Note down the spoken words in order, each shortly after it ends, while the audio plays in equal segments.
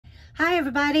Hi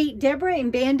everybody, Deborah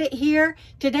and Bandit here.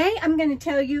 Today I'm going to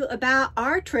tell you about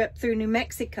our trip through New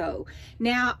Mexico.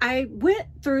 Now I went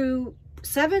through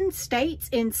 7 states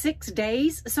in 6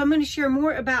 days, so I'm going to share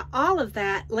more about all of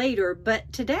that later,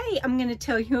 but today I'm going to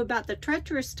tell you about the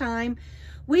treacherous time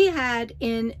we had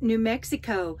in New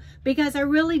Mexico, because I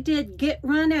really did get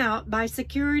run out by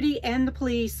security and the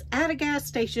police at a gas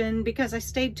station because I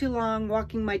stayed too long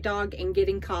walking my dog and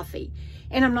getting coffee.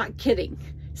 And I'm not kidding.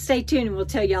 Stay tuned and we'll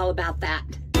tell you all about that.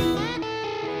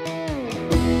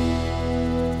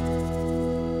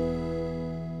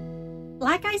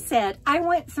 Like I said, I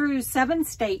went through 7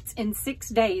 states in 6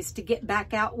 days to get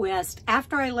back out west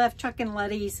after I left Chuck and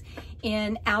Letty's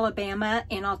in Alabama,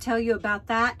 and I'll tell you about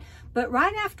that. But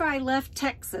right after I left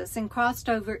Texas and crossed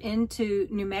over into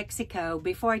New Mexico,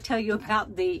 before I tell you about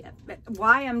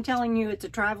why I'm telling you it's a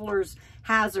traveler's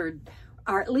hazard,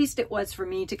 or at least it was for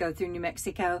me to go through New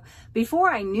Mexico,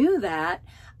 before I knew that,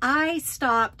 I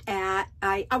stopped at,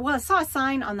 I saw a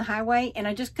sign on the highway and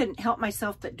I just couldn't help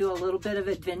myself but do a little bit of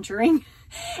adventuring.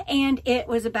 And it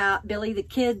was about Billy the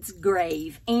Kid's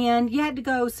grave. And you had to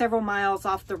go several miles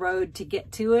off the road to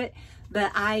get to it.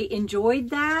 But I enjoyed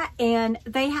that, and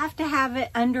they have to have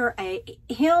it under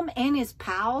him and his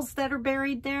pals that are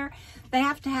buried there, they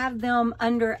have to have them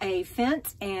under a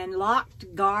fence and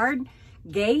locked guard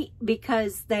gate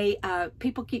because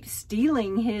people keep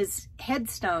stealing his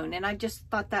headstone, and I just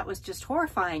thought that was just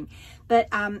horrifying. But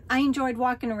I enjoyed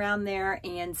walking around there,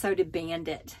 and so did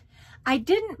Bandit. I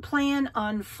didn't plan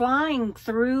on flying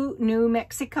through New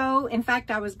Mexico. In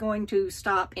fact, I was going to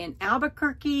stop in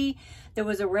Albuquerque. There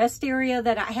was a rest area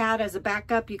that I had as a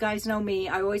backup. You guys know me.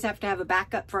 I always have to have a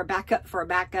backup for a backup for a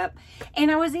backup. And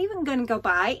I was even going to go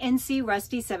by and see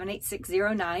Rusty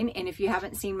 78609. And if you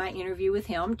haven't seen my interview with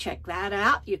him, check that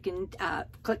out. You can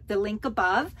click the link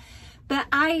above. But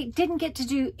I didn't get to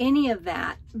do any of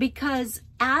that because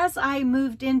as I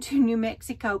moved into New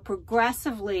Mexico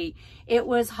progressively, it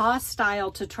was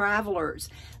hostile to travelers.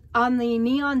 On the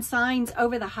neon signs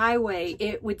over the highway,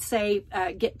 it would say,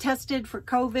 get tested for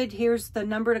COVID. Here's the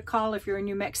number to call if you're a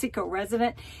New Mexico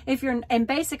resident. And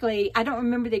basically, I don't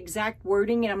remember the exact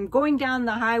wording, and I'm going down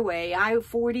the highway,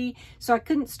 I-40, so I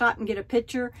couldn't stop and get a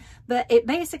picture. But it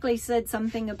basically said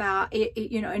something about,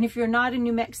 and if you're not a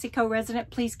New Mexico resident,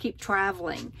 please keep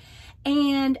traveling.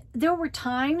 And there were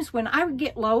times when I would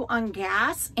get low on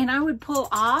gas and I would pull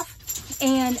off,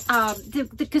 and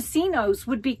the casinos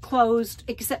would be closed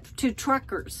except to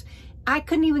truckers. I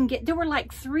couldn't even there were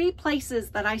like 3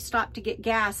 places that I stopped to get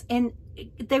gas, and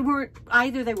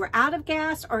either they were out of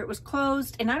gas or it was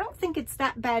closed. And I don't think it's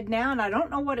that bad now, and I don't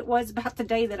know what it was about the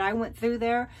day that I went through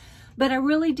there, but I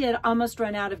really did almost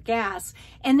run out of gas.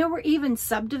 And there were even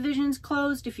subdivisions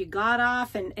closed if you got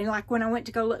off. And like when I went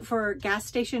to go look for a gas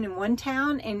station in one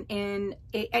town, and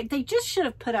they just should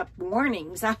have put up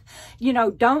warnings.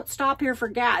 Don't stop here for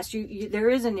gas. There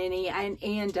isn't any.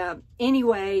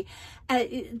 Anyway,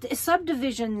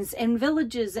 subdivisions and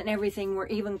villages and everything were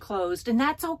even closed, and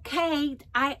that's okay.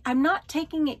 I'm not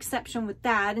taking exception with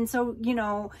that. And so,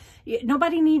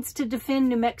 nobody needs to defend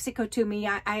New Mexico to me.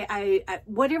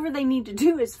 Whatever they need to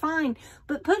do is fine,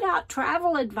 but put out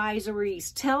travel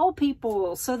advisories, tell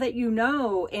people so that you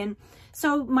know. And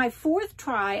so my 4th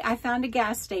try, I found a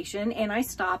gas station and I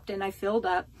stopped and I filled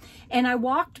up and I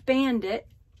walked Bandit.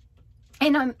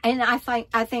 And I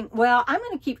think, well, I'm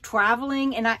going to keep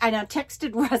traveling. And I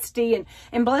texted Rusty,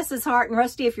 and bless his heart. And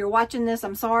Rusty, if you're watching this,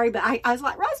 I'm sorry, but I was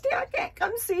like, Rusty, I can't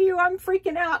come see you. I'm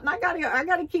freaking out, and I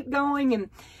gotta keep going.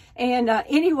 And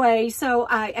anyway, so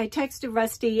I texted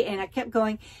Rusty and I kept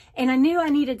going, and I knew I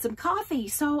needed some coffee.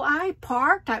 So I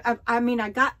parked.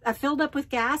 I filled up with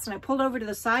gas and I pulled over to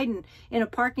the side and in a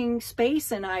parking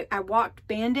space, and I walked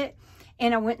Bandit.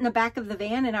 And I went in the back of the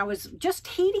van and I was just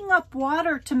heating up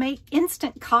water to make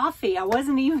instant coffee. I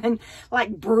wasn't even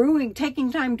like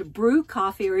taking time to brew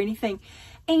coffee or anything.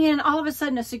 And all of a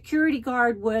sudden a security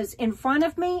guard was in front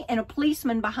of me and a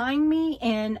policeman behind me,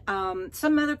 and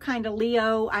some other kind of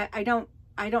Leo. I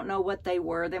don't know what they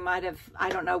were. I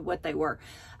don't know what they were.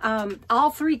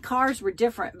 All 3 cars were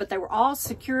different, but they were all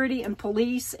security and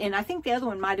police. And I think the other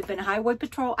one might have been highway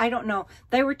patrol. I don't know.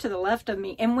 They were to the left of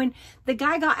me. And when the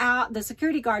guy got out, the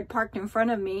security guard parked in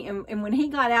front of me. And when he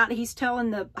got out, he's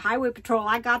telling the highway patrol,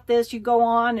 I got this, you go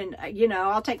on, and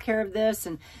I'll take care of this.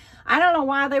 And I don't know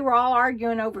why they were all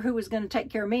arguing over who was going to take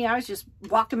care of me. I was just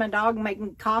walking my dog,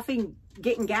 making coffee, and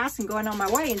getting gas and going on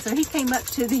my way. And so he came up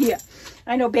to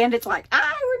I know Bandit's like,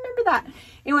 I remember that.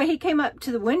 Anyway, he came up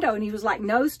to the window and he was like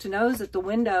nose to nose at the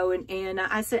window. And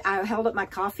I held up my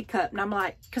coffee cup, and I'm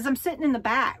like, cause I'm sitting in the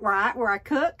back, right, where I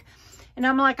cook. And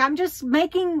I'm like, I'm just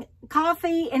making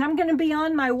coffee and I'm going to be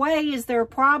on my way. Is there a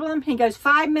problem? He goes,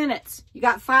 5 minutes. You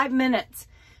got 5 minutes.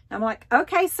 And I'm like,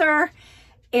 okay, sir.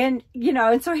 And, you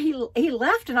know, and so he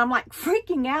left, and I'm like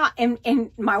freaking out,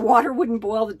 and my water wouldn't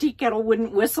boil, the tea kettle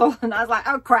wouldn't whistle. And I was like,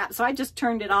 oh crap. So I just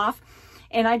turned it off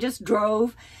and I just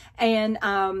drove, and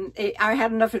I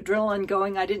had enough adrenaline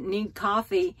going. I didn't need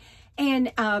coffee.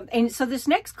 And so this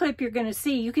next clip you're going to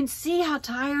see, you can see how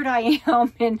tired I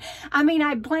am. And I mean,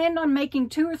 I planned on making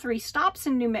 2 or 3 stops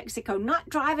in New Mexico, not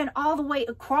driving all the way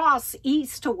across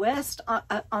east to west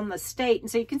on the state.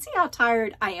 And so you can see how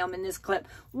tired I am in this clip.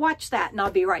 Watch that and I'll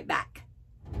be right back.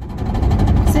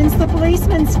 Since the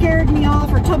policeman scared me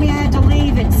off or told me I had to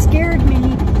leave, it scared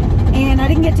me. And I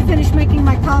didn't get to finish making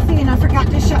my coffee, and I forgot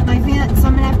to shut my vent. So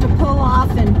I'm going to have to pull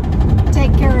off and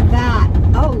take care of that.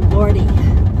 Oh, Lordy.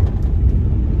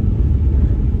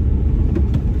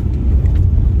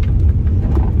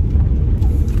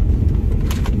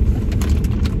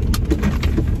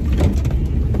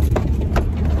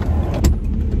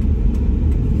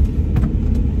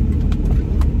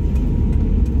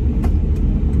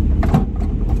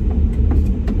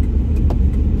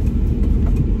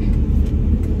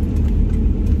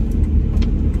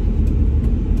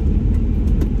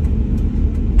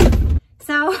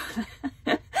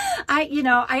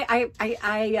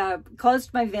 I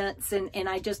closed my vents and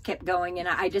I just kept going, and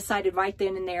I decided right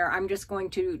then and there, I'm just going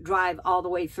to drive all the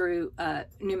way through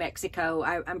New Mexico.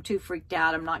 I'm too freaked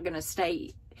out. I'm not going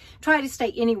to try to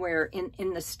stay anywhere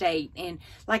in the state. And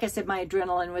like I said, my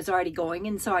adrenaline was already going,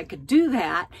 and so I could do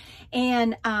that.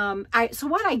 And so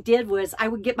what I did was I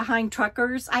would get behind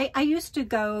truckers. I used to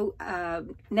go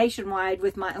nationwide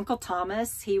with my Uncle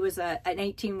Thomas. He was an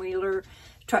 18-wheeler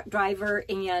truck driver,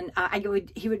 and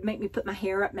he would make me put my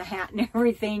hair up, my hat and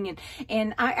everything,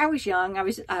 and I was young. I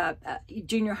was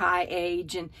junior high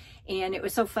age, and it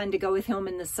was so fun to go with him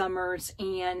in the summers.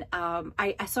 And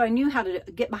so I knew how to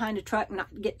get behind a truck,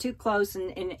 not get too close,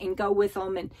 and go with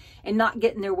them, and not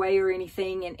get in their way or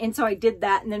anything. And so I did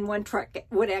that, and then one truck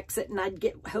would exit and I'd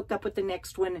get hooked up with the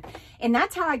next one, and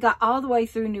that's how I got all the way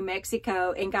through New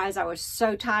Mexico. And guys, I was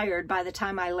so tired by the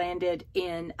time I landed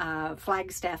in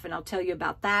Flagstaff, and I'll tell you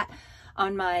about that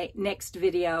on my next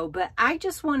video. But I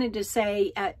just wanted to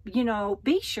say, you know,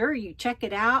 be sure you check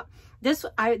it out. This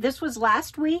was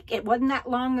last week. It wasn't that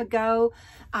long ago.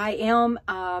 I am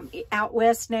out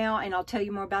west now, and I'll tell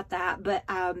you more about that. But,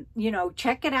 you know,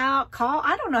 check it out. Call.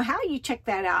 I don't know how you check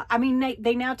that out. I mean,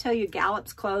 they now tell you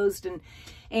Gallup's closed,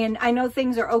 and I know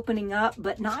things are opening up,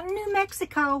 but not in New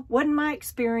Mexico. Wasn't my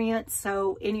experience.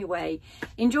 So anyway,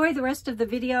 enjoy the rest of the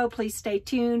video. Please stay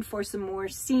tuned for some more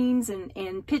scenes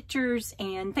and pictures.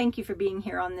 And thank you for being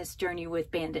here on this journey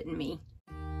with Bandit and me.